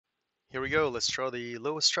Here we go. Let's draw the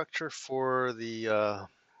Lewis structure for the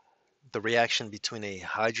reaction between a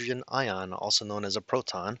hydrogen ion, also known as a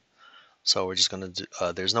proton. So we're just going to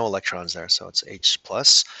do, there's no electrons there, so it's H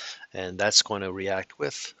plus, and that's going to react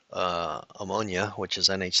with ammonia, which is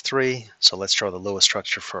NH3. So let's draw the Lewis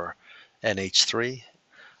structure for NH3.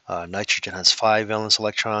 Nitrogen has 5 valence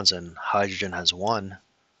electrons and hydrogen has 1.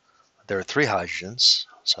 There are 3 hydrogens,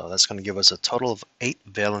 so that's going to give us a total of 8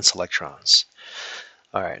 valence electrons.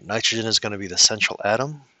 All right, nitrogen is going to be the central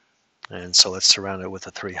atom, and so let's surround it with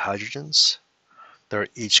the 3 hydrogens. They're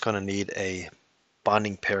each going to need a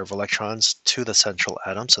bonding pair of electrons to the central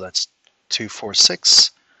atom, so that's 2, 4,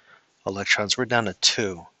 6 electrons. We're down to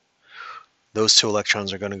 2. Those 2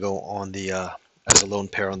 electrons are going to go on the as a lone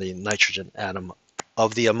pair on the nitrogen atom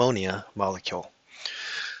of the ammonia molecule.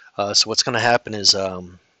 So what's going to happen is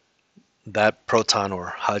that proton or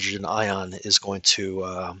hydrogen ion is going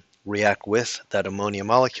to react with that ammonia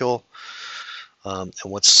molecule. And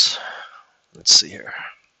let's see here.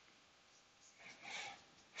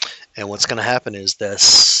 And what's going to happen is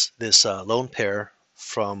this lone pair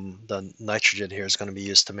from the nitrogen here is going to be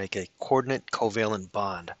used to make a coordinate covalent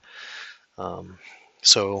bond.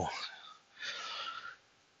 So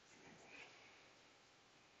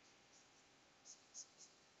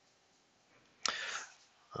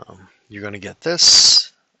you're going to get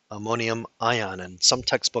this ammonium ion, and some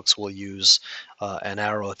textbooks will use an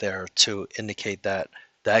arrow there to indicate that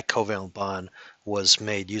that covalent bond was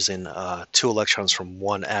made using 2 electrons from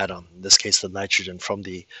 1 atom, in this case the nitrogen from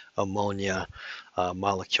the ammonia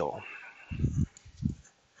molecule.